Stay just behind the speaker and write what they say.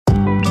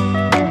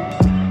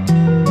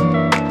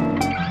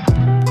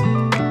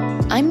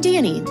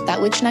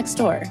that witch next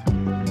door,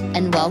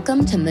 and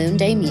welcome to Moon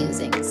Day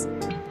Musings,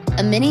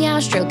 a mini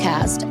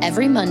astrocast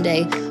every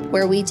Monday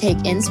where we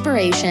take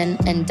inspiration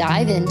and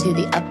dive into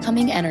the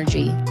upcoming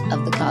energy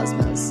of the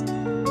cosmos.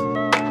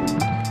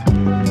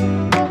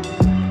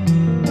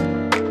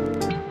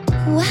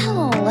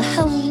 Well,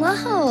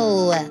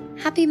 hello.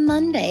 Happy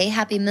Monday.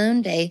 Happy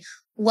Moon Day.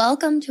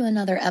 Welcome to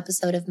another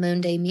episode of Moon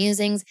Day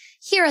Musings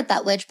here at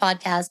That Witch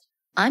Podcast.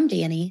 I'm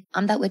Danny.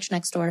 I'm That Witch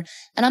Next Door,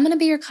 and I'm going to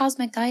be your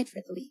cosmic guide for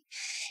the week.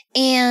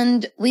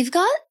 And we've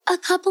got a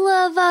couple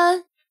of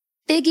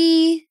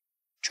biggie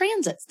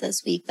transits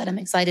this week that I'm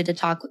excited to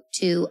talk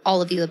to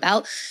all of you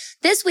about.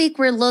 This week,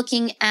 we're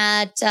looking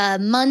at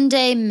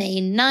Monday,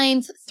 May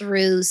 9th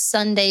through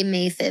Sunday,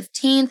 May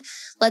 15th.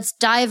 Let's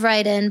dive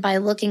right in by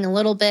looking a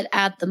little bit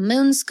at the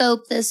moon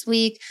scope this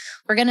week.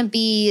 We're going to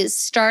be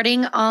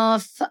starting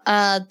off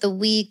the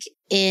week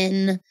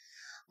in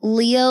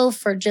Leo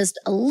for just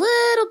a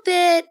little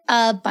bit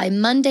by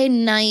Monday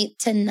night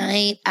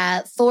tonight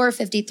at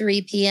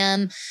 4:53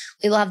 p.m.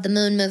 We will have the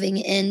moon moving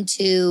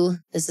into,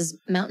 this is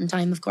mountain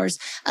time, of course,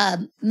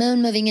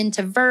 moon moving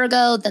into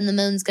Virgo. Then the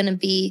moon's going to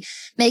be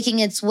making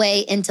its way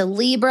into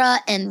Libra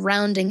and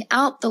rounding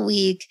out the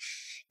week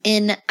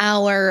in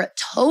our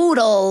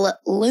total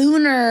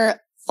lunar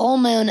full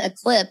moon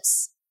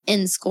eclipse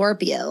in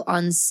Scorpio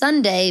on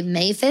Sunday,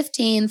 May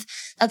 15th.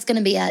 That's going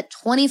to be at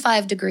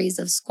 25 degrees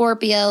of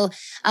Scorpio,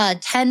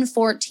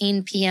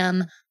 10:14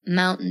 p.m.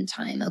 Mountain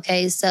Time.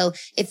 Okay. So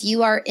if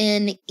you are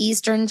in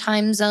Eastern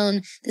time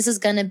zone, this is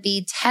going to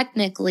be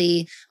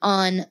technically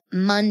on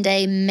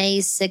Monday, May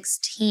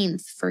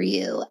 16th for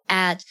you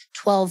at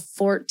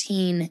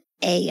 12:14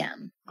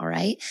 a.m. All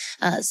right.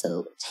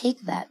 So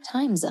take that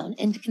time zone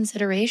into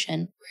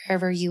consideration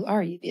wherever you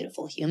are, you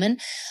beautiful human.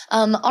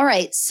 All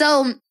right.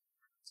 So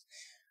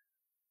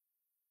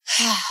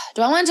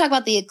do I want to talk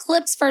about the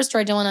eclipse first,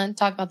 or do I want to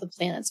talk about the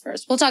planets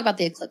first? We'll talk about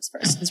the eclipse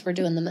first since we're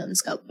doing the moon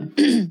scope.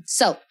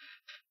 So,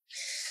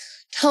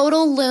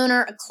 total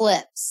lunar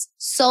eclipse,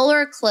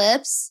 solar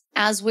eclipse,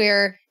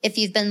 if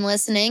you've been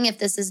listening, if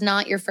this is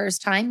not your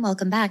first time,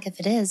 welcome back. If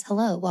it is,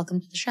 hello, welcome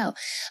to the show.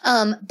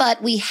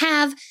 But we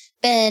have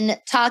been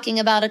talking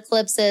about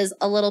eclipses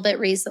a little bit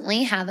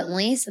recently, haven't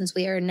we? Since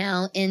we are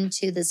now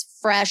into this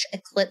fresh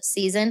eclipse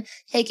season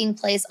taking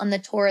place on the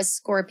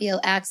Taurus-Scorpio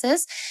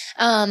axis.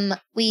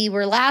 We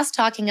were last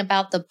talking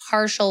about the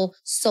partial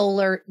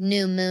solar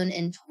new moon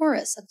in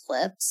Taurus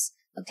eclipse.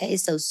 Okay,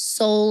 so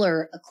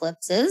solar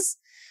eclipses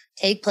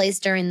take place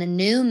during the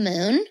new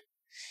moon,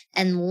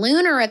 and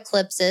lunar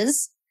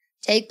eclipses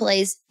take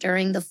place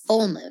during the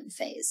full moon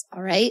phase.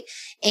 All right.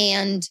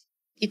 And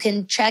you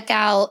can check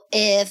out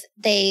if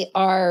they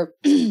are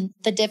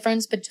the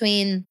difference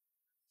between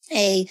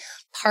a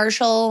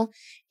partial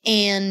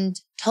and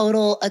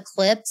total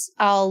eclipse.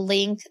 I'll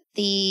link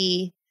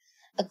the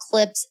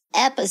eclipse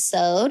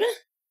episode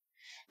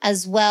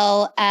as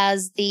well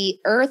as the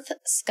Earth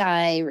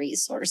Sky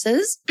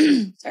resources.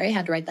 Sorry, I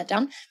had to write that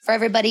down for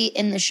everybody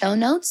in the show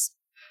notes.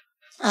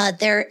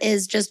 There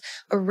is just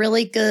a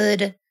really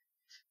good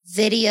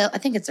video. I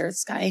think it's Earth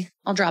Sky.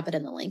 I'll drop it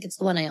in the link. It's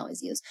the one I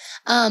always use.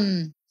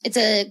 It's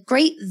a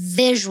great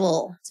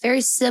visual. It's a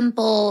very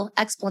simple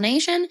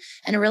explanation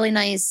and a really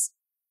nice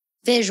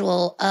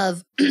visual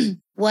of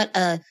what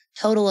a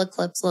total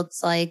eclipse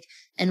looks like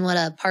and what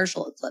a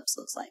partial eclipse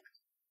looks like.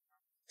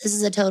 This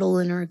is a total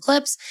lunar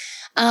eclipse.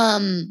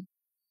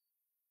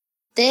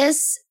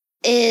 This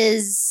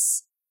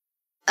is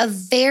a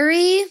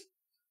very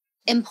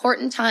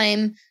important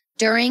time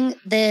during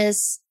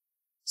this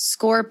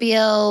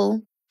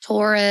Scorpio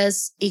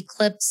Taurus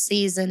eclipse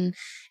season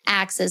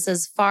axis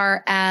as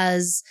far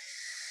as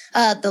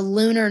the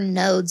lunar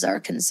nodes are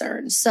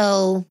concerned.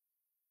 So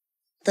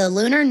the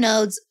lunar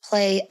nodes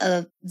play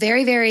a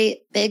very,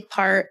 very big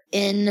part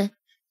in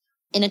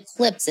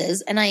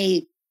eclipses. And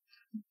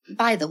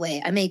by the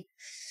way, I make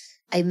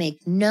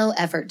no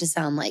effort to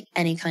sound like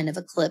any kind of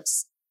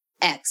eclipse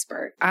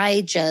expert.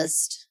 I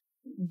just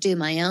do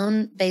my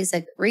own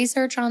basic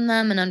research on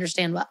them and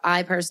understand what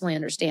I personally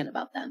understand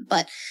about them.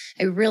 But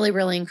I really,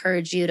 really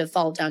encourage you to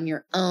fall down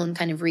your own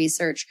kind of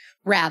research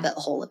rabbit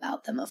hole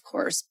about them, of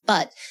course.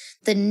 But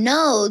the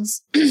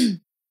nodes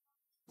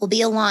will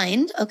be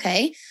aligned,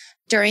 okay,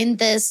 during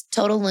this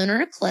total lunar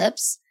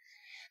eclipse.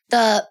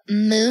 The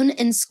moon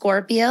in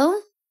Scorpio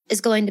is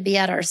going to be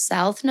at our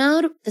south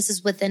node. This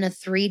is within a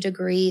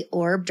 3-degree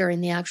orb during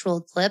the actual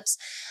eclipse.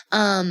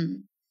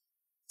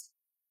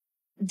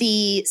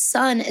 The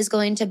sun is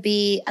going to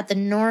be at the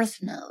north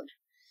node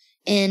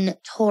in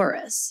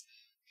Taurus.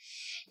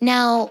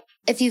 Now,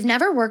 if you've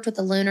never worked with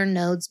the lunar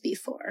nodes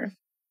before,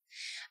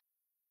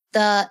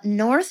 the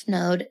north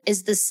node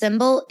is the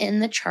symbol in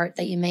the chart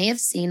that you may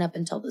have seen up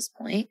until this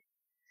point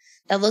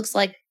that looks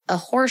like a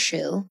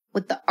horseshoe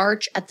with the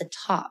arch at the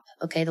top.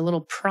 Okay, the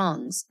little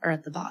prongs are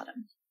at the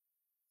bottom.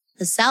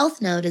 The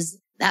south node is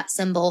that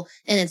symbol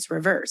in its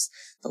reverse.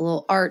 The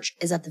little arch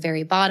is at the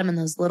very bottom and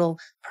those little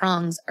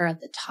prongs are at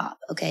the top,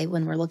 okay,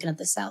 when we're looking at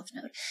the south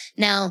node.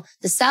 Now,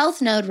 the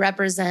south node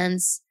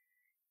represents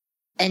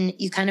And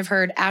you kind of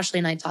heard Ashley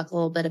and I talk a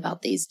little bit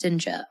about these,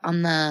 didn't you,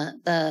 on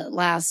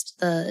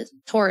the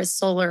Taurus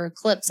solar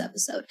eclipse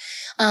episode.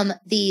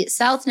 The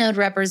South Node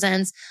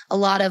represents a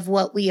lot of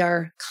what we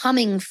are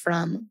coming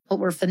from, what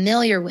we're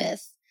familiar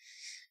with,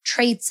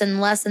 traits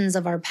and lessons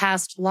of our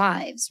past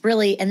lives,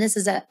 really. And this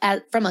is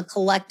from a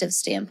collective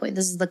standpoint.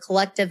 This is the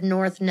collective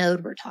North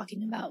Node we're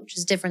talking about, which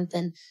is different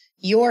than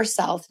your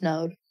South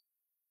Node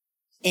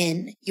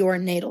in your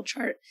natal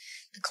chart.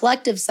 The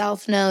collective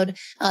South Node,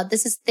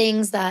 this is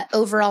things that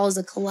overall as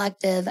a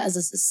collective, as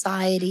a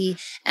society,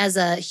 as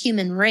a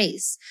human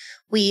race,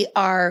 we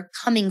are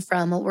coming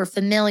from, what we're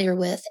familiar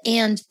with,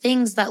 and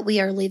things that we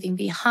are leaving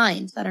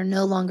behind that are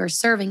no longer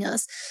serving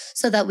us,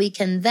 so that we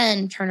can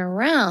then turn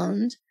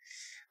around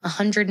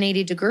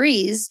 180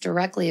 degrees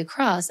directly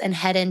across and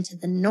head into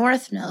the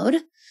North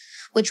Node,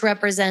 which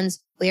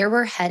represents where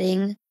we're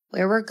heading,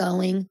 where we're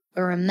going,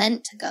 where we're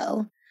meant to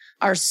go,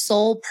 our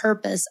sole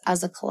purpose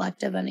as a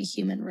collective and a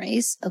human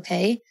race,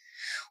 okay?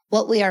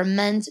 What we are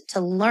meant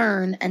to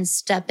learn and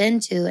step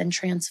into and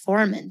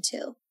transform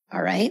into,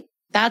 all right?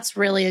 That's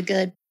really a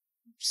good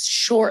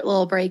short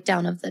little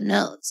breakdown of the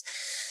nodes.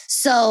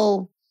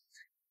 So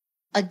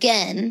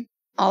again,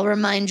 I'll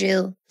remind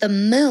you, the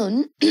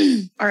moon,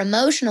 our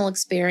emotional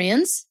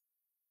experience,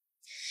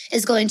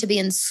 is going to be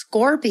in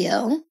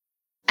Scorpio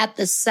at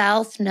the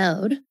South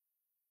Node.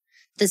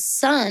 The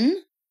sun,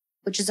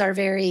 which is our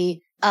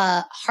very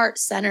heart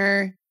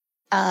center,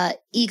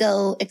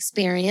 ego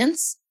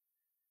experience,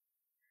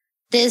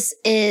 this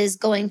is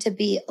going to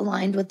be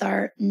aligned with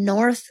our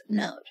North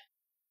Node.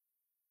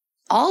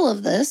 All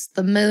of this,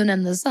 the moon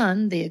and the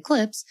sun, the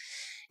eclipse,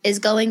 is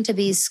going to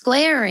be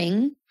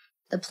squaring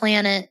the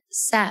planet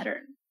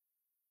Saturn.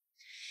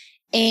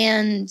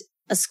 And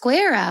a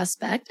square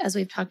aspect, as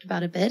we've talked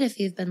about a bit, if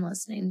you've been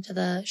listening to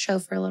the show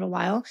for a little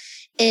while,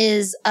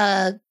 is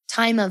a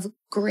time of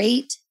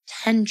great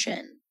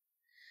tension,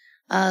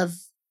 of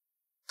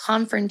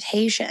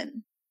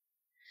confrontation.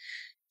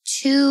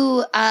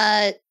 Two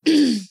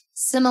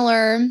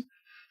similar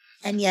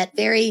and yet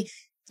very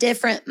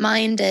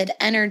different-minded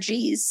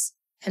energies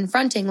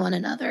confronting one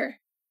another.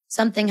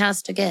 Something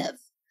has to give.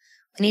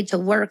 We need to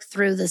work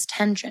through this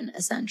tension,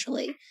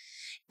 essentially.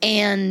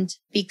 And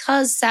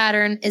because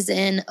Saturn is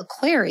in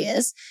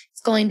Aquarius,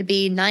 it's going to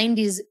be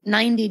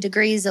 90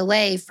 degrees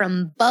away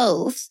from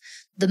both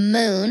the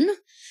moon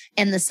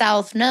and the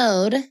South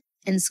Node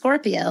in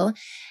Scorpio.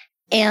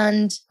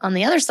 And on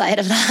the other side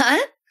of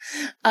that,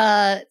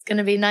 it's going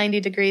to be 90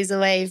 degrees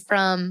away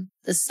from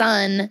the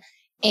sun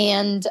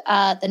and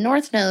the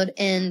North Node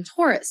in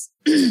Taurus.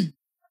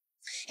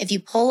 If you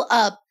pull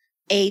up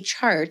a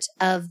chart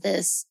of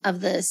this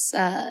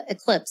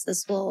eclipse,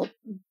 this will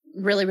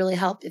really, really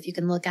help if you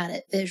can look at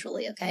it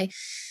visually, okay?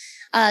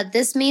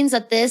 This means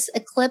that this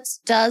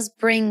eclipse does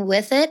bring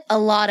with it a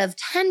lot of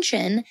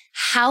tension.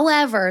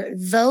 However,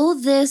 though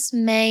this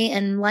may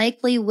and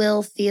likely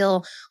will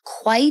feel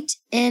quite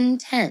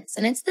intense,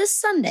 and it's this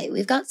Sunday,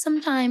 we've got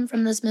some time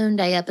from this Moon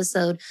Day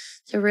episode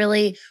to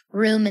really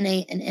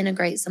ruminate and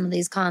integrate some of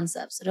these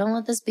concepts. So don't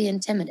let this be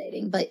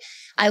intimidating, but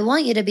I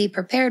want you to be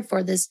prepared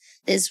for this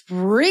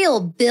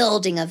real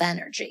building of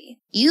energy.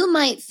 You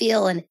might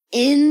feel an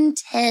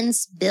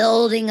intense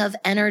building of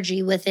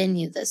energy within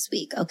you this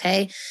week,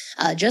 okay?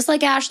 Just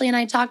like Ashley and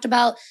I talked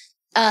about,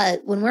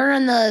 when we're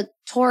in the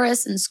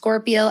Taurus and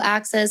Scorpio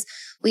axis,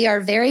 we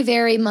are very,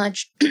 very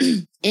much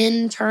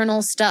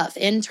internal stuff,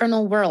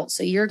 internal world.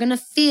 So you're going to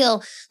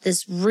feel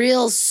this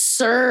real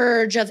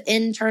surge of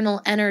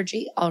internal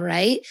energy, all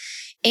right?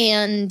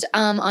 And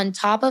on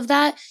top of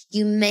that,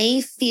 you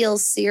may feel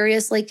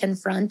seriously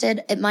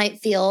confronted. It might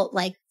feel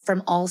like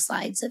from all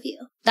sides of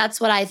you. That's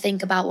what I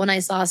think about when I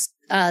saw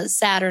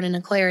Saturn and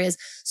Aquarius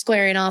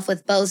squaring off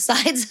with both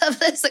sides of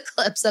this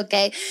eclipse,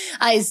 okay?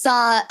 I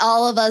saw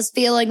all of us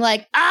feeling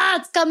like,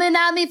 it's coming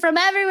at me from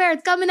everywhere.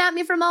 It's coming at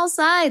me from all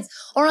sides.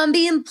 Or I'm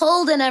being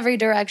pulled in every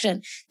direction.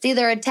 It's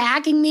either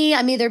attacking me,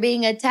 I'm either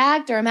being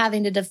attacked, or I'm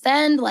having to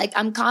defend. Like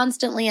I'm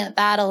constantly at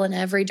battle in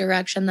every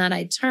direction that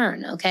I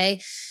turn,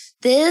 okay?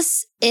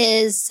 This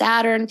is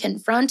Saturn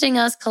confronting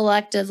us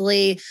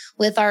collectively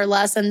with our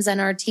lessons and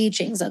our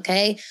teachings,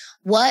 okay?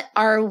 What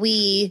are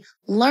we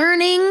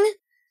learning?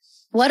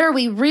 What are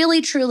we really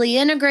truly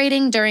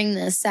integrating during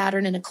this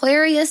Saturn and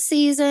Aquarius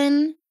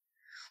season?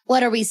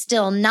 What are we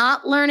still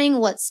not learning?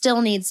 What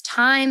still needs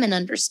time and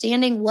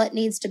understanding? What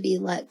needs to be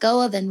let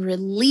go of and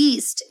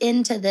released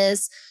into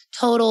this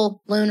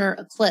total lunar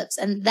eclipse?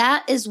 And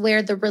that is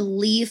where the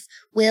relief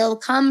will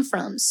come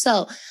from.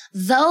 So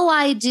though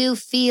I do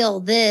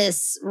feel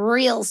this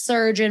real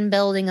surge in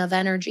building of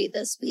energy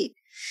this week,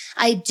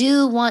 I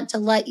do want to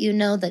let you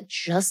know that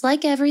just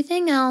like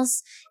everything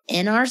else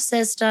in our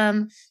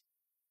system,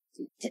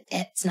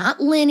 it's not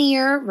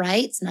linear,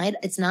 right?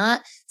 It's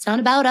not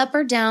about up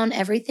or down.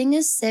 Everything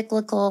is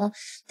cyclical.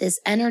 This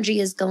energy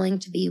is going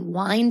to be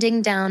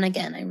winding down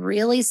again. I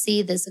really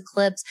see this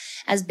eclipse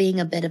as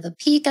being a bit of a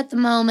peak at the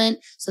moment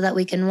so that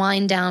we can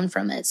wind down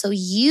from it. So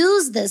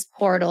use this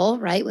portal,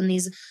 right? When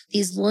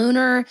these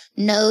lunar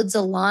nodes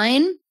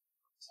align,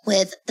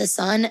 with the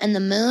sun and the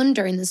moon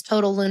during this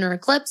total lunar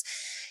eclipse.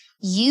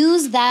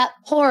 Use that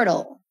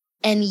portal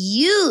and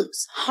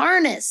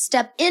harness,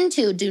 step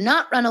into, do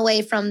not run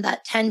away from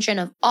that tension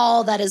of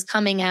all that is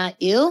coming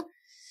at you.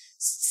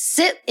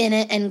 Sit in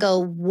it and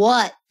go,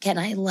 what can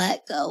I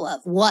let go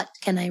of? What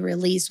can I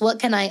release? What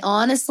can I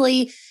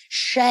honestly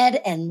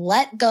shed and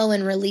let go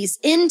and release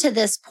into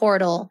this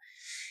portal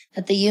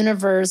that the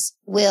universe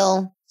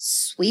will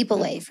sweep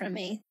away from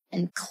me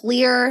and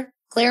clear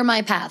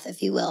my path,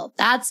 if you will.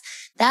 That's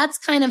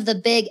kind of the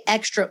big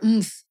extra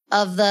oomph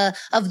of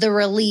the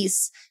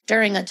release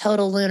during a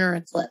total lunar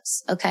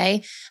eclipse.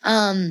 Okay.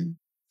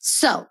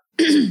 So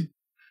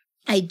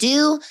I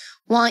do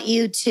want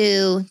you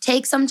to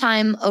take some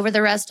time over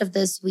the rest of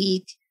this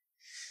week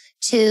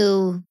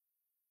to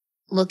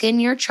look in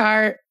your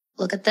chart,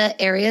 look at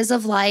the areas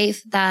of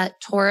life that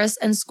Taurus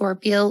and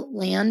Scorpio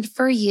land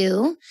for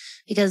you,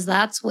 because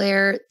that's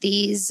where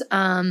these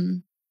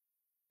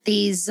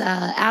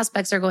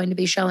aspects are going to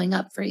be showing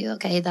up for you.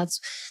 Okay.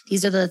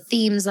 These are the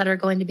themes that are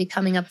going to be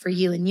coming up for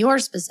you in your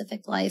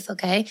specific life.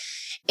 Okay.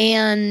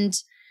 And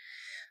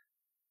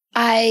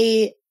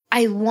I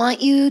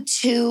want you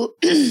to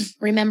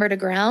remember to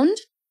ground.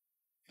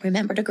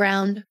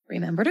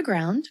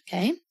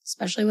 Okay.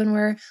 Especially when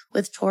we're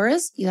with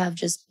Taurus, you have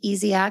just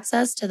easy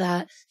access to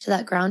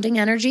that grounding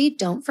energy.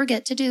 Don't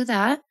forget to do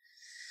that.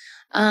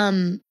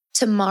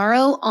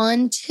 Tomorrow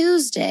on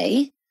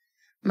Tuesday,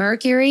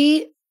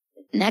 Mercury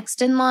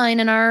next in line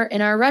in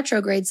our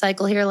retrograde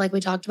cycle here, like we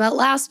talked about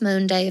last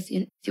moon day. If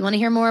you want to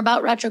hear more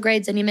about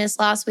retrogrades and you missed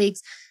last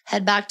week's,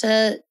 head back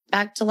to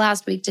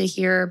last week to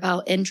hear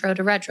about intro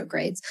to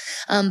retrogrades.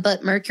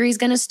 But Mercury's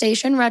going to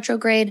station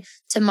retrograde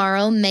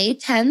tomorrow, May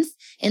 10th,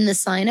 in the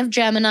sign of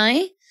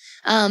Gemini.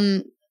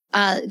 Gonna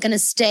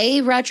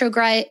stay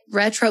retrograde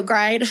until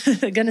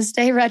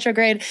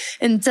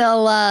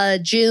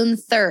June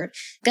 3rd.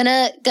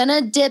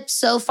 Gonna dip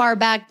so far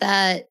back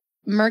that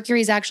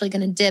Mercury's actually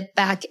going to dip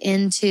back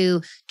into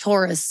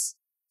Taurus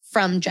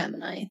from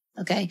Gemini.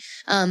 Okay.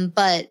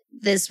 But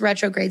this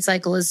retrograde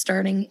cycle is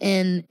starting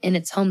in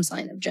its home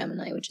sign of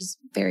Gemini, which is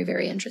very,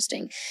 very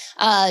interesting.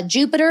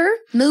 Jupiter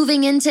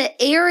moving into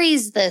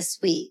Aries this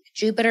week.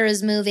 Jupiter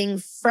is moving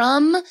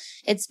from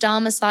its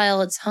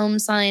domicile, its home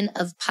sign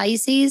of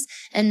Pisces,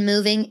 and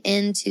moving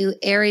into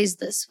Aries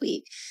this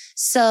week.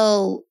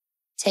 So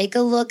take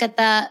a look at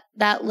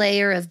that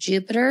layer of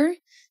Jupiter.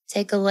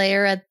 Take a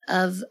layer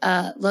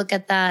look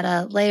at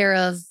that layer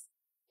of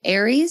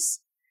Aries,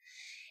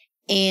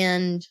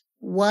 and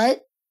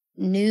what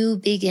new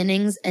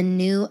beginnings and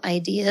new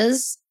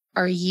ideas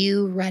are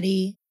you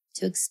ready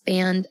to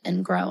expand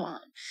and grow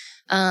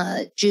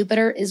on?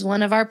 Jupiter is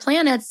one of our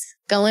planets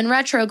going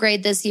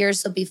retrograde this year.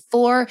 So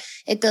before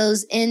it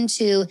goes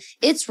into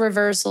its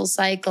reversal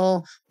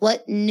cycle,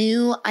 what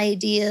new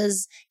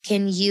ideas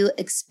can you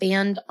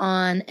expand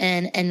on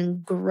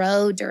and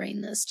grow during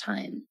this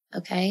time?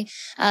 Okay.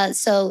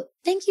 So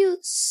thank you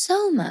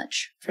so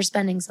much for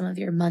spending some of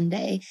your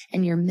Monday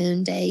and your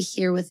moon day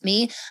here with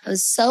me. I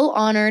was so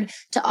honored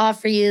to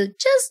offer you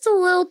just a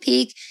little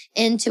peek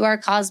into our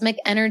cosmic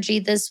energy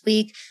this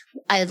week.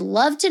 I'd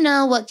love to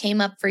know what came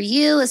up for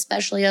you,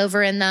 especially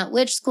over in that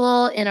witch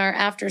school in our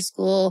after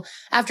show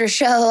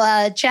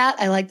chat.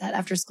 I like that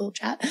after school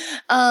chat.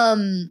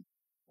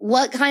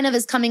 What kind of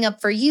is coming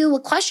up for you?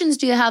 What questions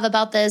do you have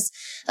about this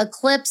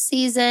eclipse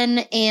season?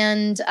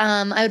 And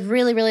I would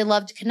really, really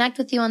love to connect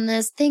with you on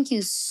this. Thank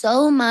you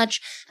so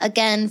much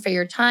again for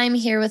your time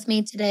here with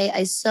me today.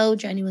 I so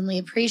genuinely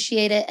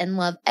appreciate it and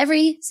love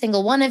every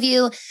single one of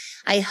you.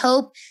 I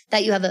hope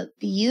that you have a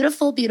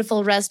beautiful,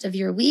 beautiful rest of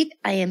your week.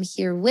 I am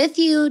here with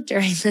you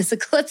during this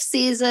eclipse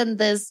season,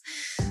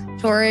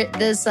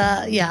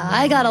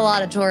 I got a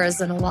lot of Taurus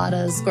and a lot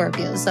of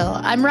Scorpio. So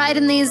I'm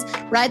riding these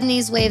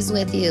waves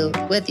with you,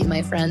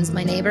 my friends,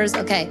 my neighbors.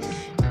 Okay.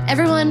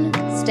 Everyone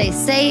stay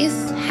safe,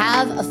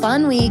 have a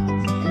fun week,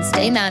 and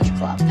stay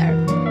magical out there.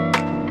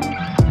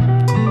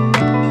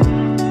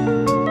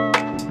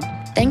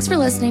 Thanks for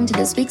listening to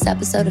this week's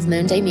episode of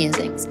Moon Day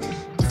Musings.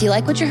 If you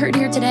like what you heard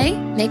here today,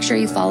 make sure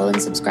you follow and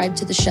subscribe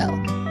to the show,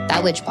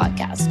 That Witch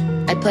Podcast.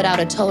 I put out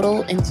a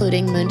total,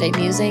 including Moon Day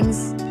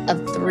Musings,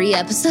 of 3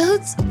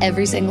 episodes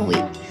every single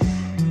week.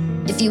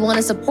 If you want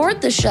to support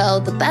the show,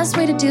 the best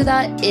way to do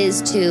that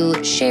is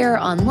to share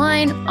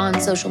online, on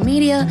social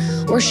media,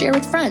 or share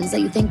with friends that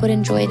you think would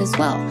enjoy it as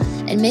well.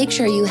 And make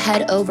sure you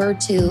head over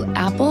to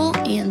Apple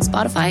and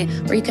Spotify,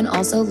 where you can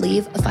also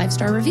leave a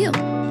 5-star review.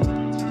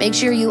 Make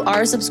sure you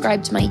are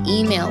subscribed to my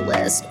email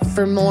list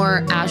for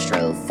more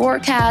astro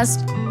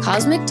forecast,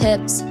 cosmic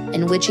tips,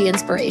 and witchy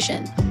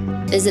inspiration.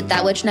 Visit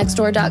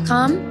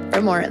thatwitchnextdoor.com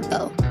for more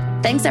info.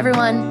 Thanks,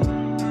 everyone.